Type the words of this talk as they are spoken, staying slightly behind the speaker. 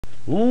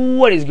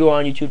What is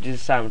going on YouTube? This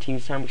is Simon Team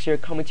Simon here,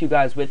 coming to you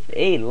guys with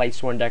a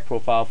Lightsworn deck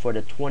profile for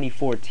the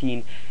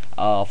 2014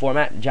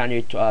 format,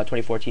 January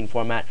 2014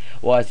 format.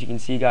 Well, as you can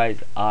see guys,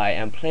 I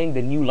am playing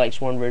the new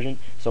Lightsworn version,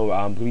 so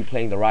I'm going to be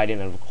playing the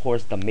Raiden and of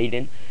course the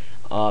Maiden.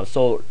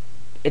 So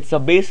it's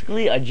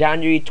basically a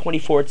January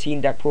 2014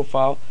 deck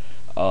profile,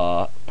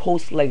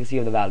 post Legacy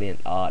of the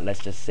Valiant, let's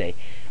just say.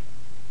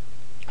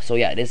 So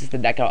yeah, this is the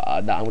deck that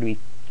I'm going to be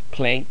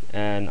playing,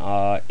 and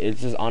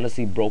it's just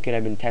honestly broken.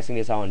 I've been testing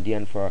this out on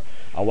DN for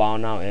a while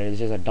now, and it's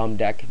just a dumb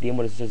deck. The aim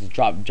was just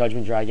drop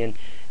Judgment Dragon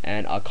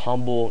and a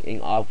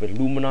comboing off with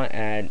Lumina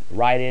and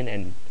Raiden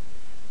and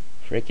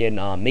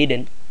freaking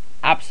Maiden.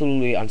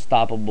 Absolutely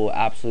unstoppable,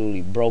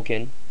 absolutely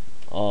broken.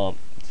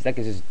 This deck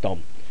is just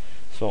dumb.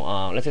 So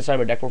let's get started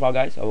with deck profile,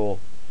 guys. I will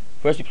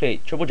first we play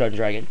triple Judgment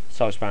Dragon,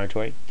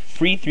 self-explanatory.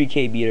 Free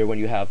 3k beater when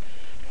you have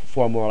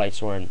 4 more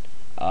Lightsworn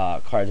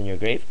cards in your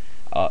grave.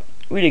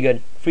 Really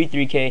good. Free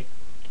 3k.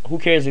 Who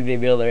cares if they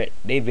Veiler it?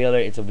 They Veiler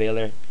it, it's a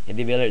Veiler. If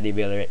they Veiler it, they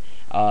Veiler it.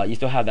 You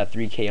still have that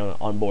 3k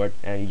on board,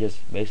 and you just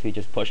basically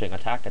just pushing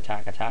attack,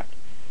 attack, attack.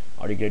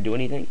 Are you gonna do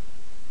anything?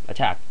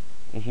 Attack.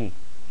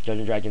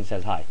 Judgment Dragon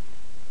says hi.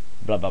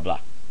 Blah blah blah.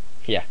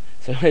 Yeah.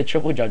 So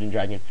triple Judgment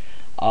Dragon.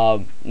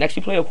 Next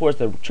we play, of course,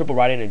 the triple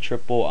Raiden and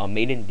triple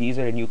Maiden. These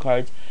are the new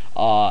cards.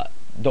 The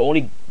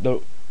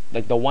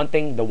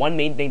one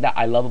main thing that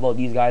I love about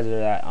these guys are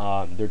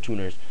that they're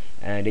tuners,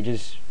 and they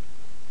just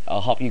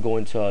help you go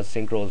into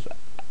synchros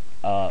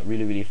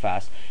really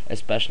fast,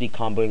 especially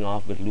comboing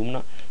off with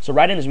Lumina. So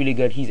Raiden is really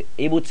good. He's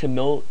able to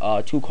mill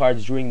 2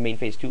 cards during main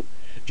phase 2.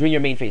 During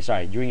your main phase,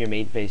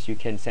 you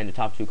can send the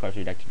top 2 cards of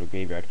your deck to the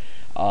graveyard.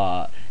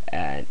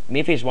 And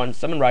main phase 1,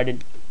 summon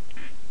Raiden.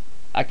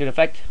 Active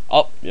effect.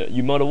 Oh,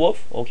 you mill the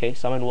wolf. Okay,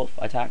 summon wolf.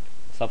 Attack.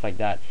 Stuff like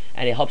that.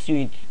 And it helps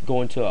you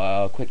go into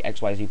quick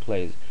XYZ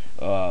plays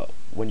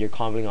when you're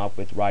comboing off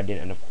with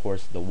Raiden and of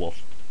course the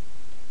wolf.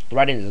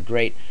 Raiden is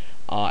great.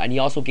 And he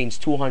also gains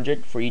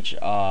 200 for each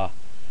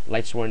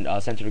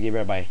Lightsworn sent to the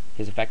graveyard by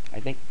his effect, I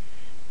think.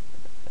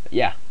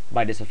 Yeah,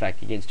 by this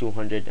effect, he gains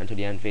 200 until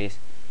the end phase.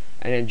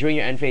 And then during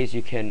your end phase,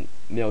 you can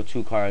mill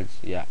 2 cards.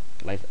 Yeah,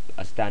 like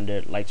a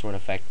standard Lightsworn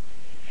effect.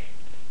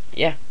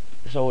 Yeah,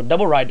 so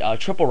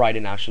triple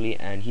Raiden actually,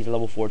 and he's a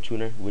level 4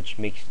 tuner, which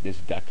makes this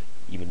deck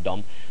even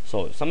dumb.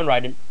 So summon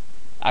Raiden,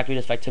 activate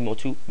this effect to mill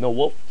 2, mill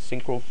wolf,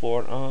 synchro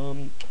for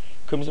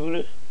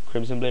Crimson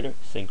Blader,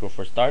 synchro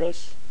for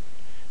Stardust.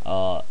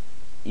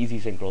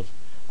 Easy synchros.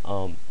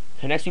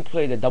 So next we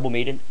play the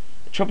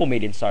triple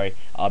Maiden. Sorry,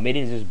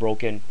 Maiden is just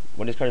broken.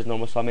 When this card is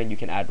normal summon, you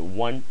can add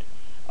one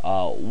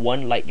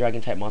light dragon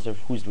type monster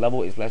whose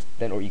level is less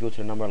than or equal to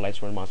the number of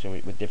Lightsworn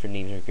monsters with different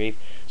names in your grave.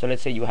 So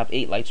let's say you have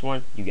 8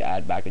 Lightsworn, you can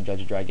add back a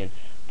Judge Dragon.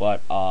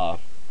 But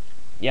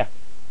yeah,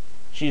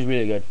 she's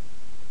really good.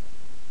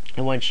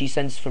 And when she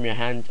sends from your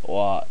hand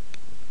or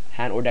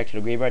deck to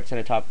the graveyard,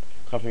 send a top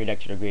card from your deck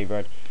to the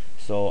graveyard.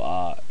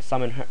 So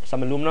summon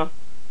Lumina,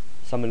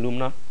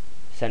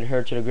 send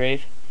her to the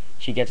grave.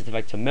 She gets its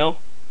effect to mill.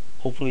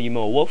 Hopefully you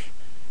mill a wolf,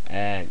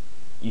 and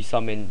you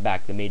summon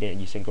back the Maiden and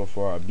you synchro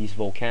for a Beast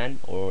Volcan.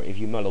 Or if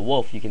you mill a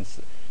wolf, you can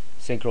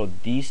synchro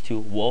these 2,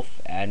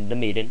 wolf and the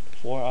Maiden,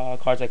 for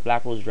cards like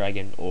Black Rose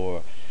Dragon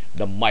or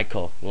the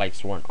Michael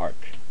Lightsworn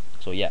Arc.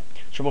 So yeah,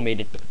 triple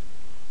Maiden,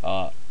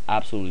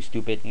 absolutely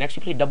stupid. Next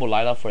we play double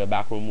Lila for the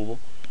back row removal.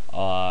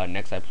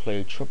 Next I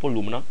play triple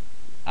Lumina,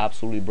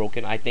 absolutely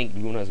broken. I think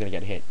Lumina is gonna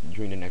get hit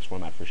during the next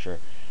format for sure.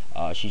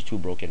 She's too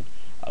broken.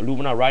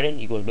 Lumina Raiden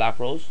equals Black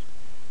Rose.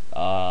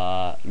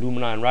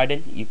 Lumina and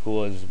Raiden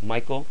equals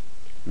Michael.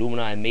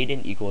 Lumina and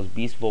Maiden equals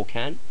Beast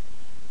Volcan.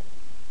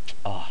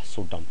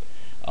 So dumb.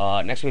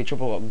 Next we have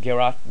triple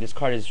Gyarath. This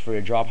card is for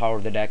your draw power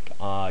of the deck.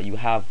 You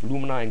have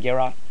Lumina and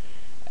Gyarath.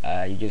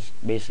 You just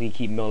basically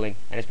keep milling,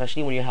 and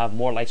especially when you have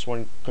more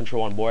Lightsworn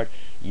control on board,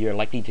 you're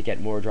likely to get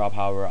more draw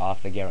power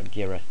off the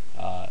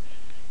Gyarath.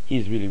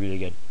 He's really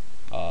good.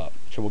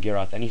 Triple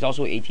Gyarath, and he's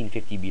also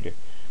 1850 beater.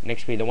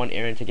 Next play the one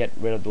Aaron to get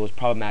rid of those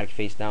problematic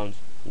face downs.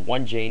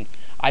 1 Jane.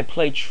 I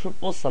play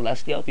triple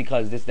Celestia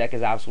because this deck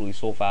is absolutely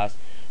so fast.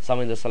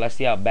 Summon the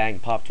Celestia, bang,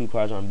 pop 2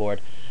 cards on board.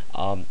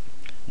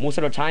 Most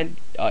of the time,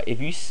 if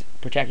you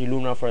protect your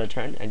Lumina for a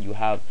turn and you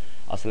have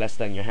a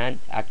Celestia in your hand,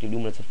 activate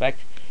Lumina's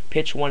effect,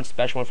 pitch 1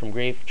 special 1 from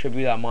grave,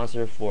 tribute that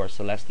monster for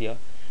Celestia,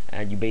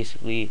 and you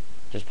basically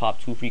just pop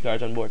 2 free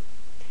cards on board.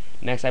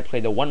 Next I play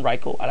the 1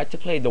 Raikou. I like to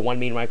play the 1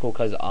 main Raikou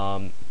because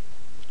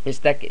this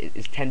deck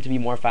is tend to be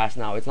more fast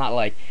now. It's not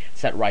like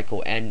set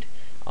Raikou end.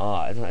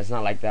 It's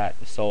not like that.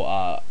 So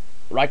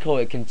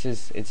Raikou,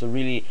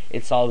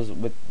 it solves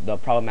with the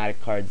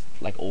problematic cards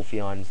like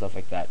Ophion and stuff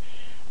like that.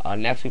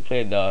 Next we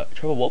play the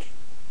triple wolf.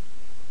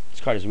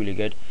 This card is really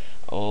good.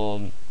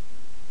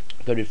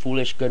 Good with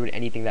Foolish, good with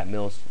anything that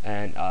mills,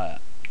 and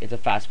it's a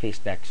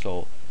fast-paced deck.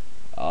 So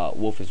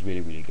wolf is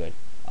really good.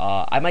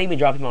 I might even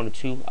drop him on the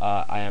 2.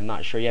 I am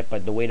not sure yet,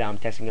 but the way that I'm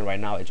testing it right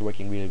now, it's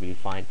working really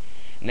fine.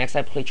 Next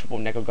I play triple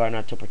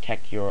Necrogarna to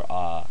protect your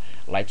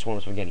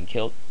Lightsworns from getting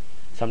killed.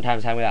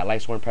 Sometimes having that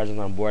Lightsworn presence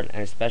on board,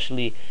 and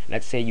especially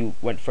let's say you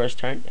went first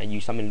turn and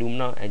you summon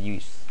Lumina and you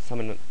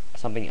summon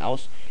something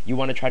else, you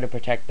want to try to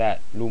protect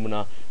that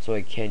Lumina so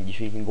you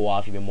can go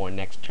off even more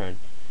next turn.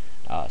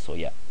 So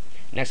yeah.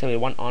 Next I play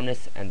one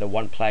Honest and the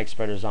one Plague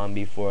Spreader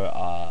Zombie for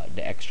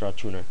the extra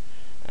tuner,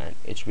 and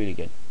it's really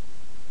good.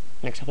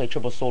 Next I play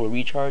triple Solar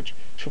Recharge,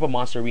 triple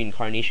Monster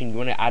Reincarnation. You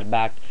want to add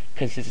back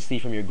consistency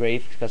from your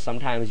grave, because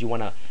sometimes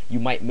you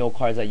might mill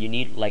cards that you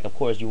need. Like of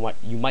course you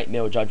might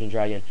mill Judgment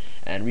Dragon,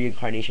 and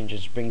Reincarnation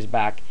just brings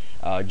back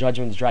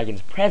Judgment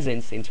Dragon's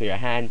presence into your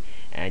hand,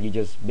 and you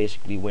just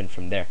basically win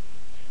from there.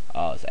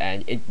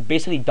 And it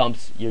basically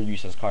dumps your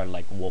useless card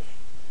like Wolf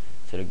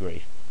to the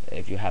grave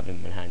if you have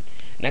him in hand.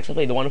 Next I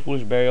play the one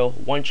Foolish Burial,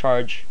 one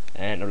Charge,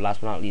 and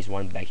last but not least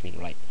one Beckoning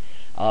Light.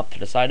 Up to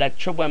the side deck,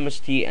 triple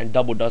MST and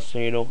double Dust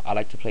Tornado. I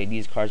like to play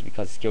these cards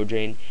because Skill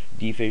Drain,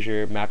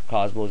 Defissure,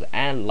 Macrocosmos,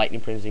 and Lightning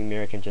Printing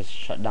Mirror can just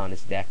shut down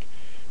this deck,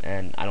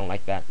 and I don't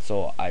like that,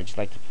 so I just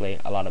like to play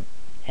a lot of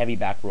heavy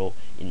back row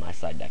in my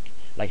side deck,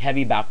 like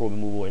heavy back row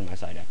removal in my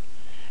side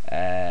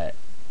deck.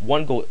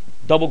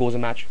 Double goes a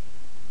match,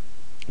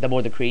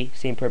 double Decree,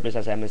 same purpose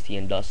as MST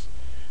and Dust,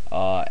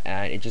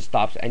 and it just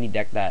stops any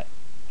deck that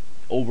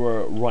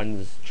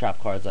overruns trap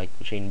cards like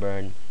Chain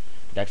Burn,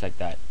 decks like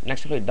that.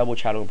 Next I play double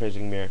Shadow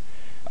Imprisoning Mirror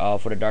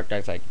for the dark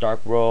decks like Dark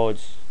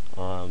Roads,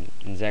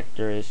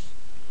 Insectors,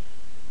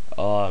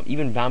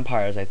 even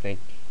Vampires, I think.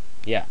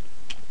 Yeah.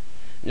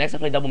 Next I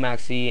play double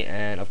Maxi,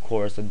 and of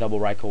course a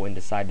double Raikou in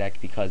the side deck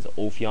because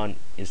Ophion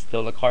is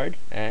still a card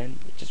and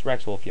it just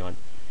wrecks Ophion.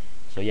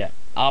 So yeah.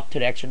 Up to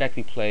the extra deck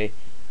we play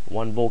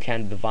one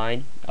Volcan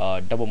Divine,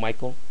 double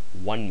Michael,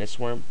 one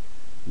Mistworm,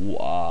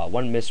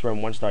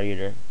 one Star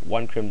Eater,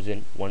 one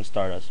Crimson, one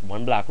Stardust,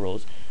 one Black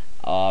Rose.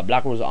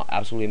 Black Rose is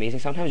absolutely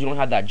amazing. Sometimes you don't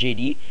have that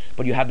JD,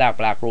 but you have that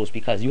Black Rose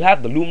because you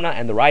have the Lumina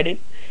and the Raiden.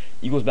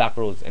 Eagles Black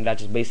Rose, and that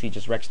just basically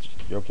just wrecks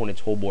your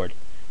opponent's whole board.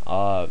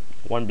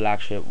 One Black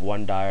Ship,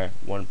 one Dire,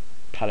 one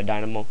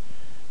Paladynamo,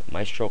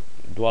 Maestro,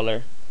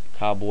 Dweller,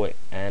 Cowboy,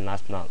 and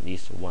last but not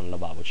least, one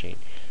Lavabo Chain.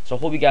 So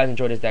hope you guys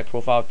enjoyed this deck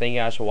profile. Thank you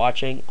guys for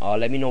watching.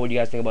 Let me know what you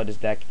guys think about this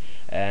deck.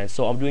 And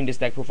so I'm doing this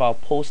deck profile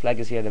post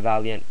Legacy of the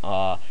Valiant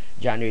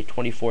January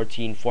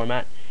 2014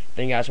 format.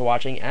 Thank you guys for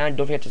watching, and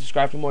don't forget to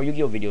subscribe for more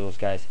Yu-Gi-Oh videos,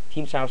 guys.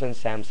 Team Samson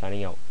Sam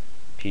signing out.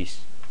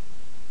 Peace.